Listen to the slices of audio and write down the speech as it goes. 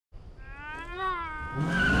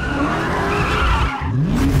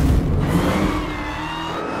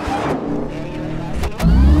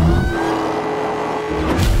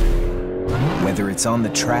it's on the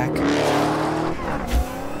track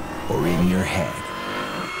or in your head.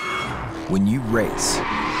 When you race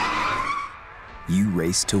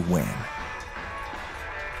to win.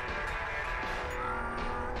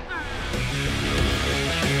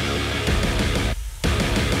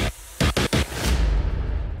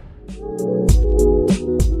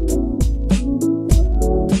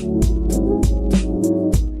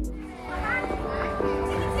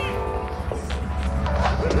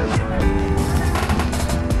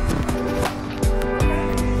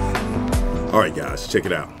 All right, guys, check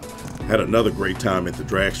it out. Had another great time at the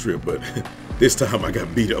drag strip, but this time I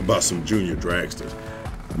got beat up by some Jr Dragsters.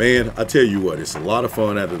 Man, I tell you what, it's a lot of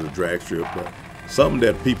fun out of the drag strip, but something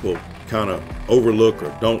that people kind of overlook or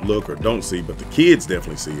don't see, but the kids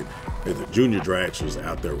definitely see it, is the Jr Dragsters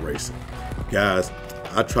out there racing. Guys,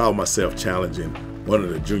 I tried myself challenging one of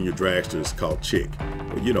the Jr Dragsters called Chick.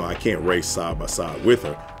 Well, you know, I can't race side by side with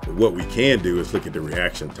her, but what we can do is look at the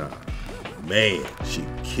reaction time. Man, she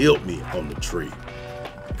killed me on the tree.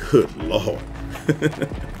 Good Lord.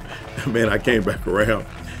 Man, I came back around.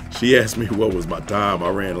 She asked me what was my time. I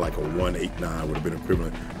ran like a 1:89, would have been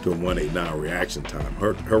equivalent to a 1:89 reaction time.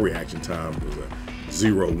 Her reaction time was a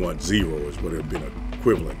 0:10 is what it would have been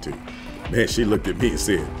equivalent to. Man, she looked at me and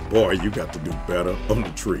said, boy, you got to do better on the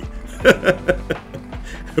tree.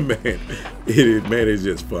 Man, it's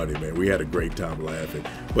just funny, man. We had a great time laughing.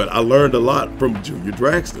 But I learned a lot from Jr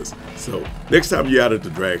Dragsters. So next time you're out at the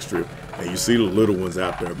drag strip and you see the little ones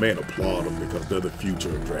out there, man, applaud them because they're the future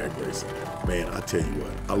of drag racing. Man, I tell you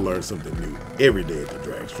what, I learn something new every day at the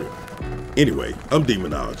drag strip. Anyway, I'm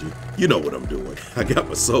Demonology. You know what I'm doing. I got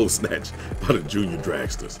my soul snatched by the Jr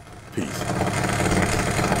Dragsters. Peace.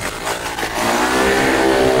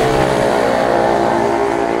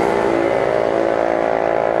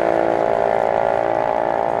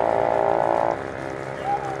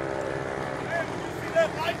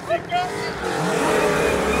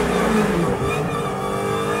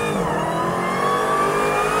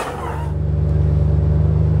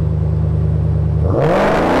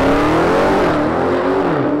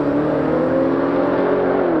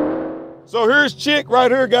 So here's Chick right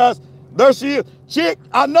here, guys. There she is. Chick,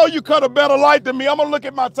 I know you cut a better light than me. I'm gonna look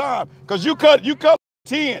at my time, because you cut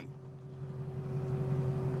 10.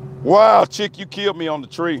 Wow, Chick, you killed me on the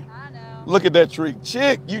tree. I know. Look at that tree.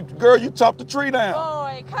 Chick, girl, you chopped the tree down.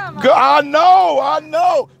 Boy, come on. Girl, I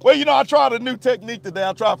know. Well, you know, I tried a new technique today.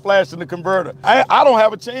 I tried flashing the converter. I don't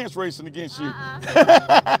have a chance racing against you.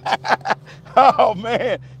 Oh,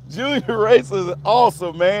 man. Jr Racing is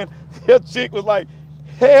awesome, man. That Chick was like,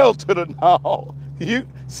 hell to the no. You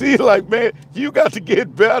see, like, man, you got to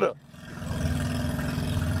get better.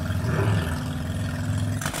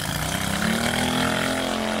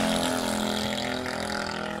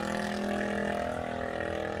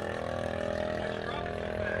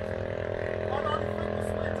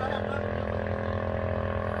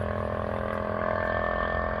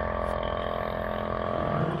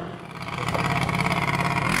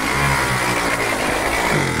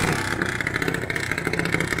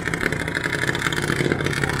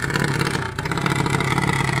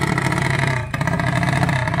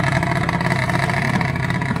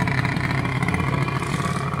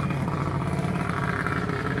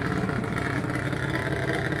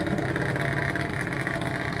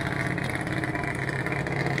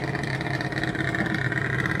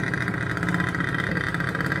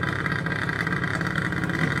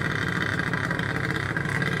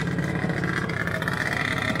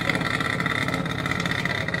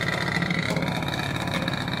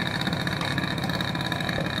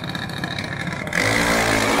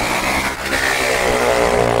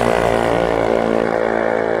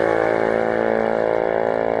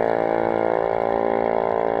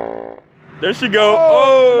 There she go.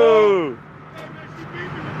 Oh.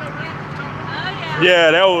 Yeah,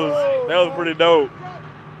 that was pretty dope.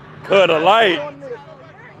 Cut a light.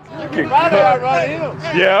 You can cut.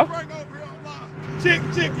 Yeah. Chick,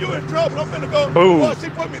 you in trouble. I'm finna go. Boom. Boy, she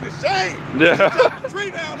put me to shame. Yeah. She took the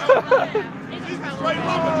tree down. She's a straight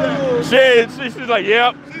lumberjack. She's like,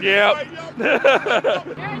 yep. You're in trouble.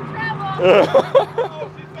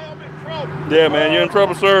 Oh, she saw me in trouble. Yeah, man, you're in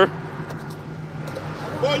trouble, sir.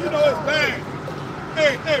 Boy, you know it's bad.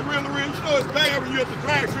 Hey, really, you know it's bad when you're at the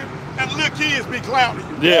drag strip and the little kids be clowning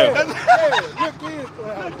you. Yeah. Little kids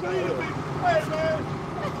clowning you. Hey,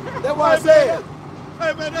 man. That's why I said.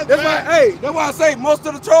 Hey, man, that's bad. That's why I say most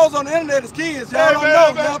of the trolls on the internet is kids. Y'all don't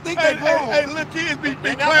know. Y'all think they grown. Hey, little kids be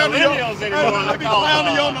clowning you. They be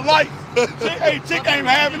clowning you on the light. Hey, Chick ain't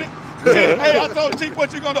having it. Hey, I told Chick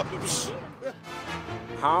what you gonna do.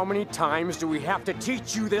 How many times do we have to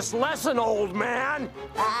teach you this lesson, old man?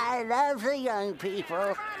 I love the young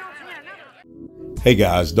people. Hey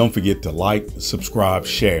guys, don't forget to like, subscribe,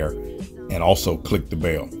 share, and also click the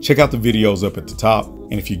bell. Check out the videos up at the top,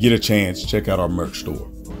 and if you get a chance, check out our merch store.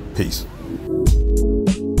 Peace.